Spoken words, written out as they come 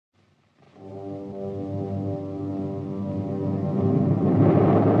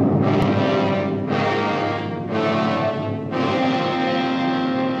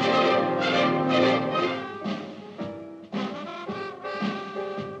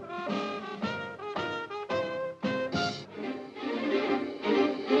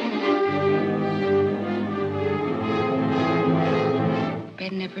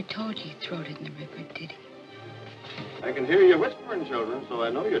never told you he threw it in the river, did he? I can hear you whispering, children, so I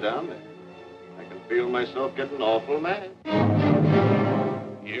know you're down there. I can feel myself getting awful mad.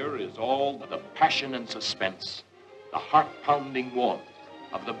 Here is all the passion and suspense, the heart-pounding warmth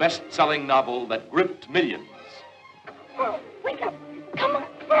of the best-selling novel that gripped millions. Oh, wake up! Come on,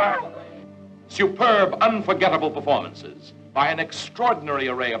 Pearl! Superb, unforgettable performances by an extraordinary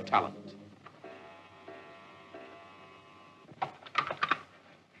array of talent.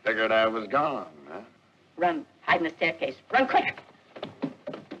 Figured I was gone, huh? Run, hide in the staircase. Run quick!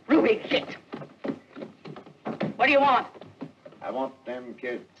 Ruby, get! What do you want? I want them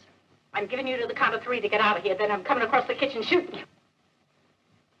kids. I'm giving you to the count of 3 to get out of here. Then I'm coming across the kitchen shooting you.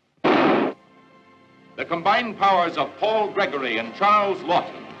 The combined powers of Paul Gregory and Charles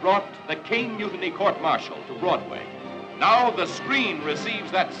Lawton brought The King Mutiny Court-Martial to Broadway. Now the screen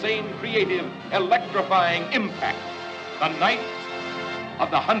receives that same creative, electrifying impact. The Night of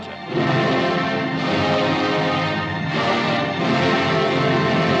the Hunter.